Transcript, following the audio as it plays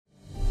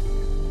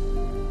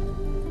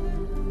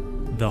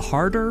The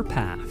Harder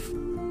Path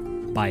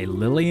by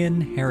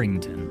Lillian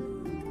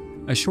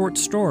Harrington. A short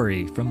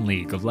story from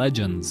League of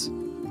Legends.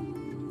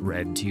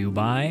 Read to you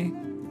by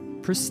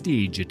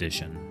Prestige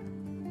Edition.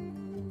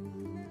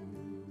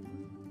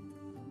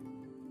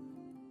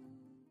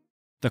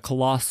 The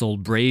colossal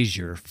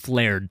brazier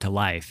flared to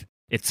life,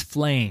 its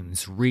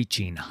flames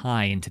reaching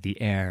high into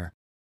the air.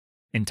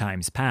 In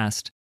times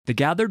past, the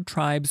gathered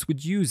tribes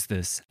would use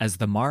this as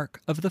the mark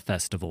of the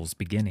festival's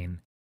beginning.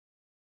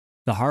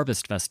 The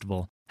Harvest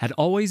Festival had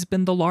always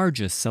been the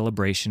largest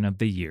celebration of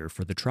the year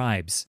for the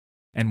tribes,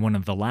 and one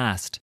of the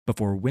last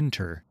before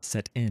winter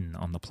set in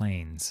on the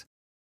plains.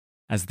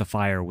 As the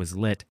fire was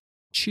lit,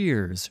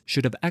 cheers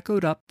should have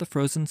echoed up the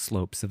frozen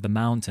slopes of the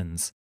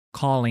mountains,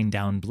 calling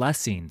down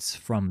blessings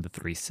from the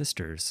Three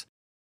Sisters.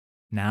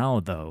 Now,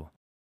 though,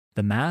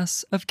 the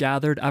mass of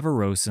gathered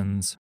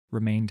Avarosans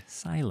remained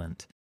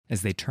silent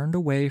as they turned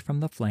away from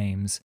the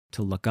flames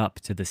to look up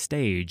to the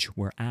stage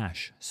where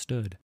Ashe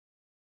stood.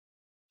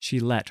 She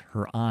let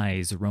her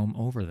eyes roam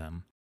over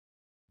them.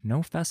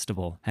 No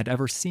festival had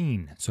ever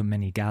seen so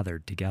many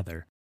gathered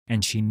together,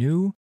 and she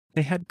knew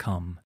they had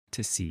come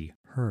to see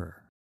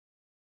her.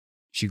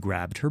 She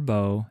grabbed her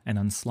bow and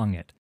unslung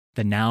it,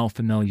 the now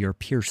familiar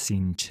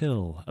piercing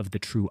chill of the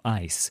true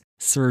ice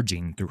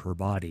surging through her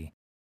body.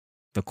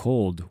 The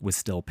cold was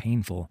still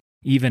painful,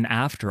 even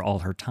after all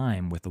her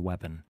time with the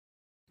weapon,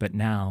 but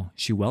now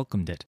she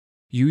welcomed it,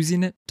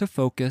 using it to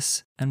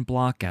focus and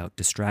block out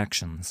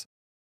distractions.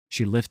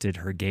 She lifted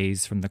her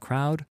gaze from the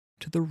crowd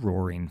to the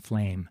roaring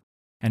flame,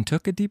 and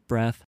took a deep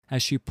breath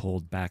as she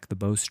pulled back the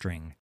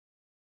bowstring.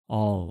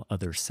 All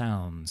other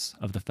sounds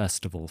of the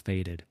festival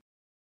faded.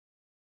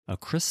 A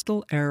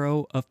crystal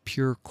arrow of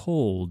pure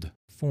cold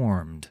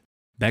formed,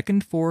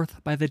 beckoned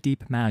forth by the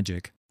deep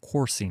magic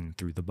coursing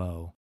through the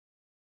bow.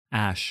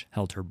 Ashe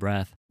held her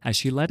breath as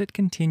she let it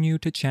continue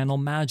to channel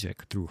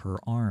magic through her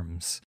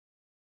arms.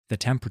 The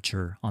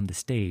temperature on the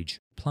stage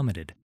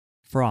plummeted,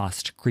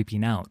 frost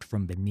creeping out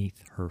from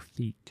beneath her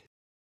feet.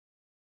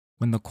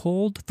 When the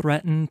cold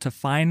threatened to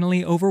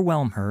finally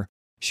overwhelm her,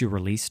 she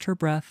released her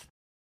breath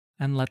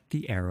and let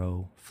the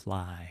arrow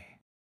fly.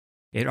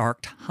 It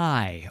arced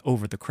high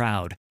over the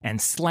crowd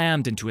and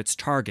slammed into its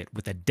target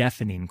with a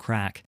deafening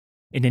crack.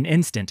 In an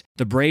instant,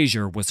 the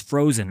brazier was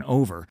frozen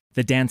over,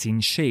 the dancing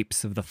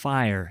shapes of the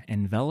fire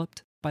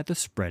enveloped by the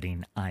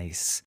spreading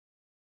ice.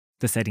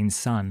 The setting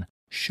sun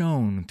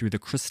shone through the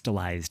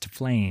crystallized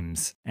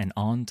flames and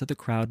onto the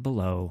crowd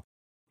below,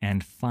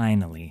 and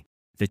finally,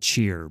 the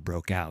cheer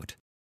broke out.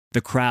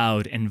 The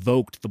crowd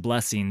invoked the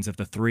blessings of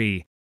the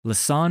three,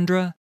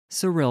 Lysandra,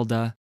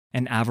 Cyrilda,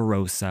 and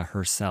Avarosa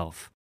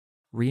herself,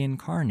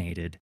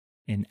 reincarnated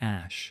in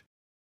Ashe.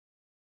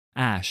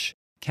 Ashe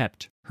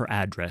kept her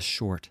address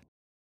short.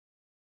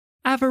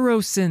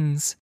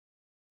 Avarosans!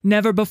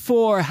 Never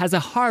before has a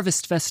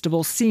harvest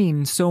festival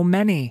seen so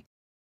many.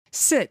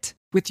 Sit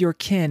with your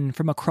kin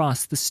from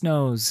across the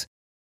snows.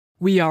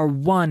 We are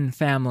one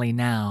family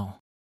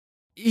now.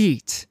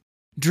 Eat,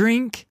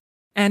 drink,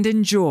 and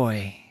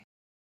enjoy.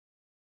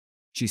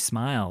 She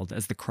smiled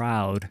as the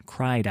crowd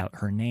cried out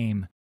her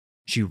name.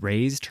 She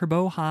raised her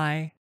bow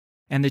high,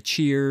 and the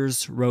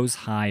cheers rose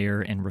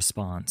higher in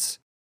response.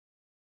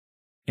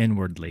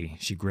 Inwardly,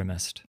 she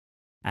grimaced.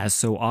 As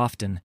so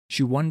often,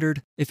 she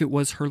wondered if it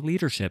was her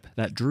leadership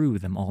that drew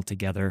them all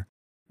together,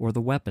 or the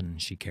weapon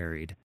she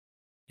carried.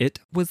 It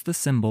was the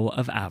symbol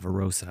of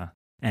Avarosa,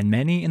 and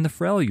many in the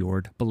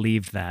Freljord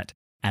believed that,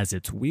 as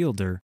its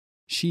wielder,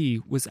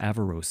 she was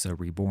Avarosa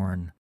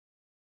reborn.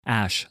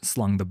 Ashe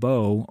slung the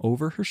bow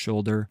over her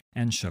shoulder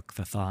and shook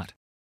the thought.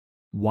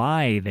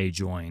 Why they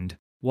joined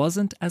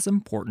wasn't as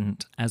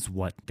important as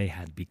what they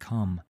had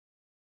become.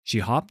 She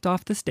hopped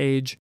off the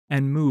stage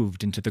and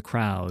moved into the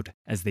crowd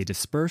as they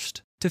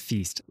dispersed to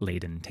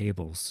feast-laden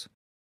tables.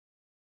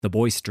 The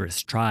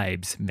boisterous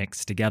tribes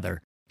mixed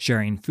together,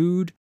 sharing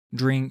food,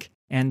 drink,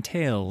 and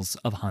tales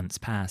of hunts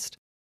past.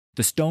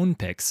 The stone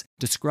picks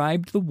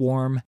described the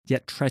warm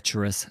yet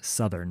treacherous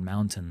southern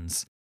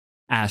mountains.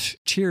 Ashe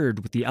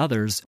cheered with the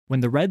others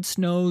when the Red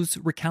Snows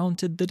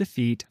recounted the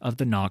defeat of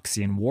the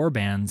Noxian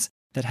warbands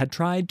that had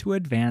tried to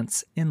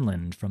advance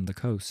inland from the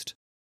coast.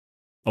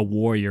 A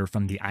warrior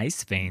from the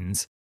Ice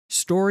Veins,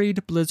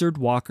 storied blizzard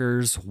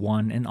walkers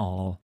one and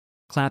all,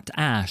 clapped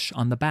Ashe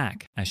on the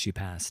back as she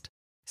passed,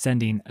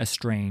 sending a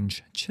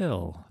strange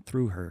chill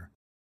through her.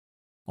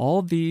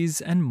 All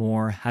these and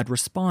more had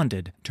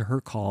responded to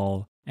her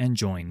call and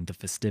joined the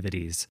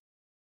festivities.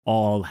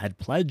 All had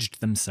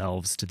pledged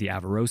themselves to the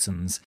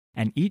Avarosans,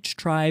 and each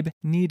tribe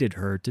needed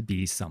her to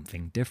be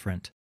something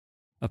different.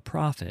 A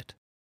prophet,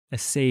 a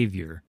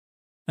savior,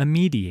 a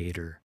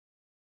mediator,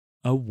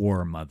 a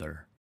war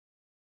mother.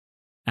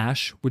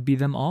 Ashe would be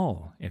them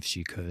all if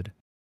she could.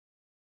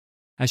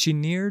 As she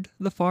neared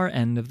the far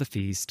end of the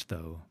feast,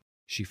 though,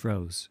 she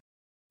froze.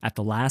 At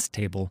the last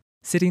table,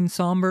 sitting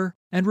somber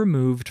and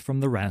removed from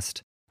the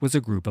rest, was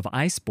a group of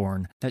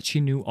Iceborn that she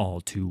knew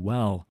all too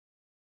well.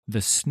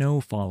 The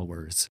Snow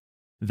Followers,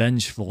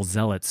 vengeful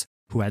zealots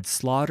who had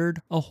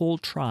slaughtered a whole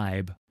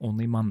tribe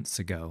only months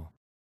ago.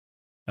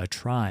 A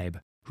tribe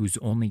whose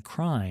only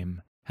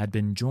crime had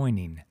been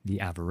joining the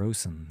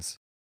Avarosans.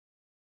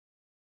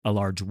 A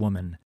large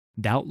woman,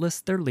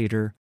 doubtless their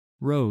leader,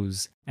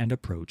 rose and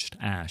approached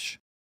Ash.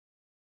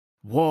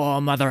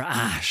 "War Mother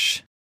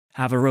Ash,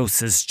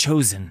 Avarosa's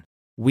chosen,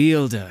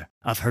 wielder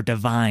of her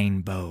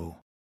divine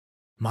bow.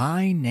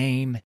 My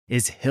name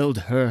is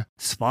Hildher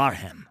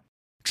Svarhem,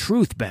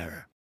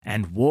 Truth-bearer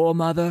and War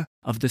Mother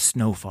of the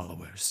Snow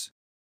Followers."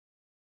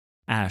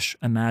 Ash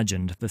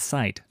imagined the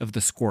sight of the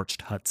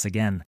scorched huts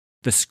again,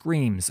 the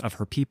screams of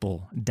her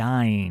people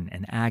dying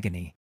in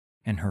agony,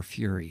 and her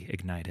fury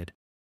ignited.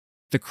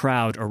 The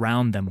crowd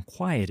around them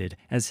quieted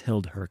as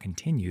Hildher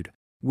continued,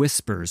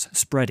 whispers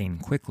spreading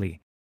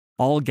quickly.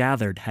 All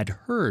gathered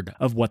had heard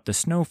of what the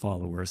Snow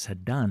Followers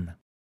had done.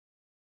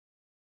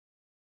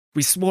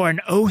 "We swore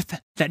an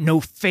oath that no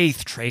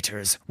faith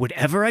traitors would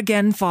ever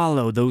again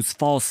follow those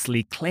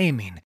falsely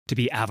claiming to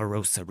be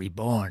Avarosa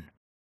reborn.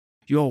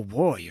 Your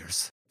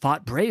warriors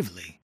fought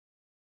bravely,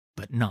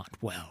 but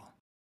not well."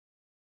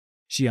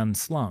 She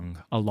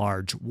unslung a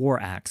large war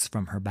axe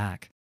from her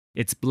back,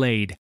 its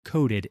blade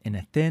coated in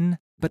a thin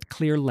but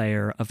clear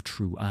layer of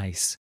true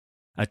ice.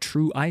 A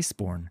true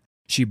iceborn,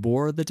 she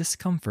bore the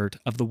discomfort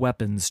of the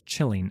weapon's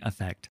chilling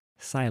effect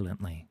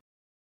silently.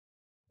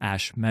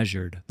 Ash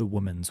measured the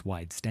woman's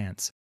wide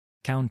stance,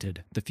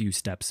 counted the few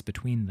steps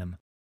between them.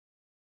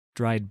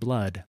 Dried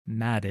blood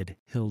matted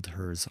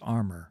Hildher's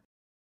armor.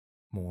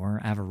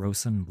 More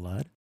Avarosan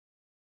blood?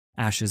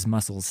 Ash's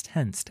muscles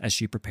tensed as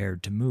she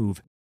prepared to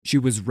move. She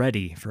was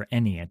ready for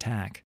any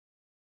attack.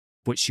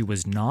 What she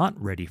was not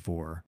ready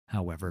for,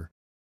 however,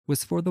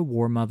 was for the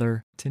War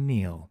Mother to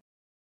kneel,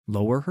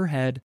 lower her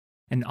head,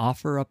 and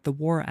offer up the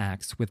war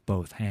axe with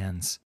both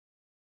hands.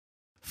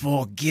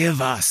 "Forgive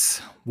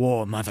us,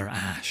 War Mother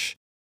Ash.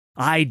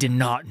 I did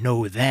not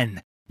know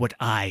then what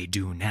I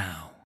do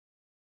now.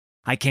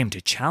 I came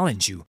to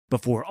challenge you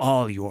before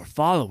all your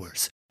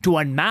followers, to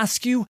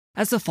unmask you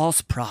as a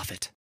false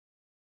prophet.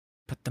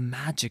 But the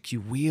magic you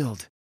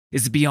wield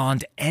is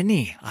beyond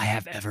any I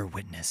have ever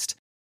witnessed.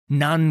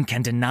 None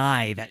can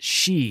deny that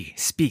she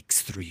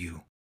speaks through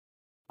you.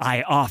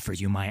 I offer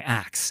you my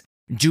axe,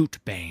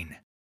 Jutebane,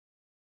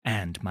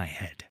 and my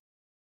head.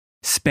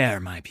 Spare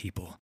my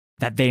people,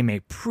 that they may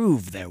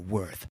prove their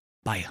worth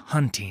by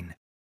hunting,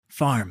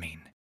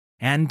 farming,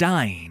 and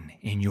dying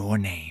in your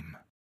name."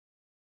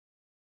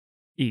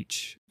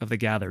 Each of the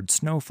gathered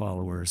Snow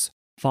Followers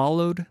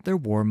followed their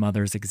War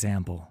Mother's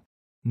example,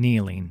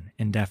 kneeling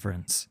in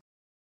deference.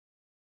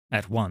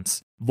 At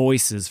once,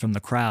 voices from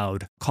the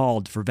crowd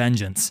called for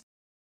vengeance.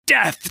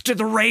 "Death to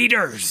the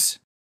raiders!"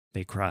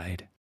 they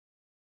cried.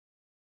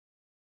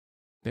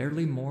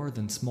 Barely more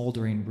than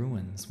smoldering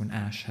ruins when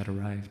Ash had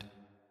arrived.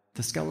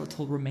 The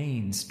skeletal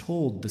remains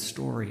told the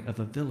story of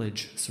a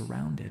village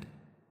surrounded.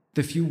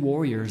 The few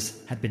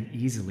warriors had been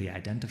easily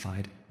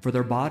identified, for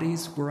their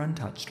bodies were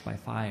untouched by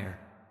fire,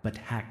 but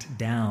hacked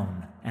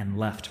down and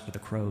left for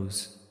the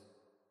crows.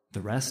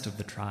 The rest of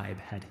the tribe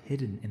had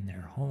hidden in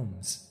their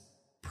homes,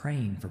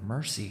 praying for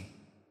mercy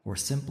or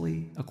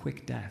simply a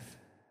quick death.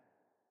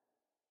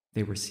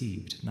 They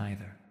received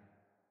neither.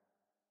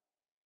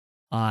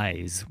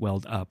 Eyes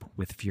welled up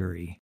with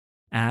fury.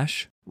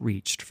 Ash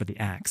reached for the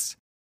axe.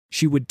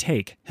 She would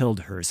take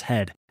Hildher's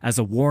head as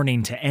a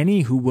warning to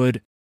any who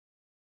would.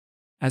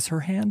 As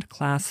her hand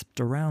clasped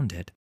around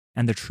it,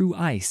 and the true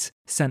ice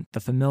sent the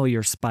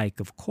familiar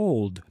spike of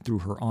cold through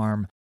her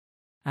arm,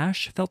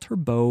 Ash felt her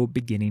bow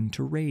beginning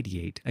to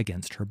radiate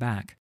against her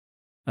back,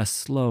 a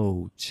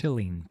slow,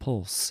 chilling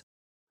pulse,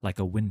 like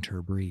a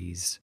winter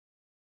breeze.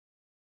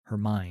 Her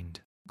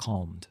mind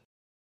calmed.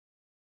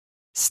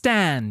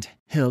 "Stand,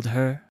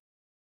 Hildher,"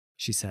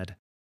 she said,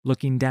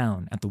 looking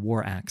down at the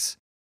war axe.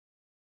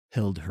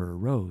 Hildher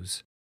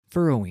rose,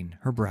 furrowing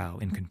her brow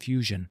in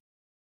confusion.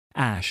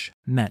 Ash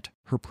met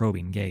her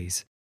probing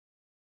gaze.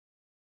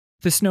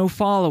 "The Snow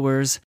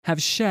Followers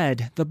have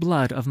shed the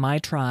blood of my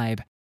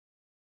tribe,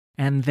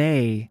 and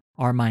they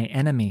are my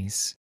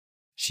enemies,"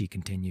 she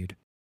continued.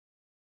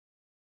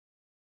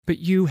 "But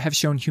you have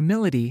shown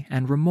humility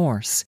and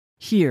remorse,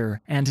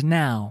 here and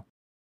now.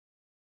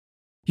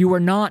 You are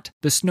not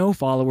the Snow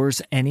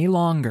Followers any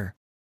longer.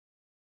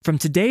 From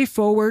today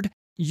forward,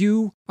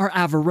 you are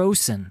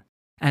Avarosan,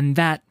 and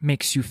that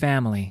makes you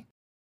family.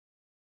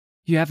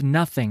 You have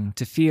nothing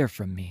to fear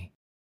from me,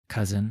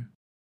 cousin."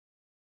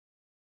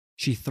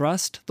 She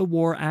thrust the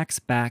war axe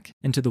back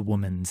into the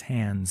woman's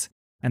hands,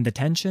 and the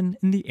tension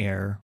in the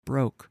air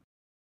broke.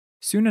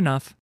 Soon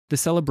enough, the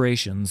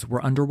celebrations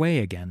were underway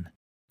again,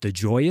 the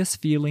joyous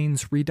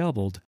feelings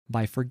redoubled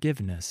by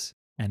forgiveness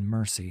and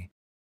mercy.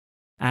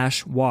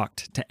 Ash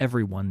walked to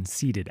everyone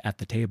seated at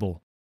the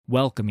table,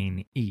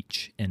 welcoming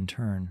each in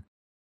turn.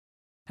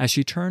 As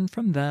she turned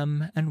from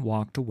them and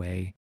walked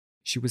away,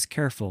 she was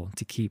careful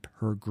to keep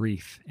her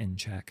grief in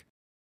check.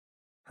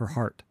 Her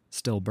heart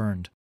still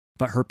burned,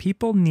 but her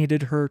people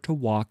needed her to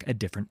walk a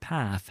different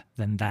path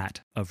than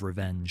that of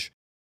revenge.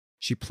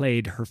 She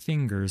played her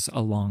fingers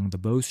along the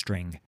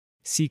bowstring,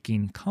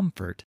 seeking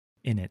comfort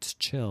in its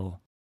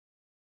chill.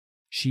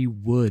 She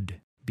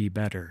would be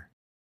better.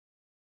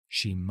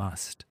 She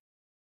must.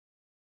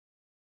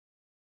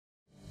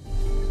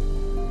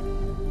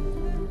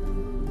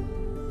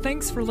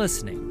 Thanks for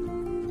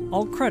listening.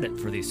 All credit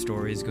for these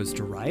stories goes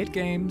to Riot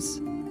Games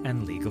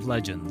and League of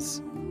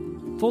Legends.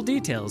 Full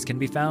details can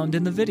be found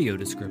in the video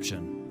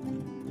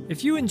description.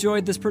 If you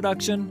enjoyed this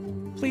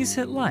production, please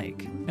hit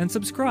like and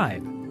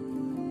subscribe.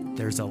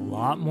 There's a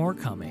lot more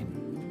coming.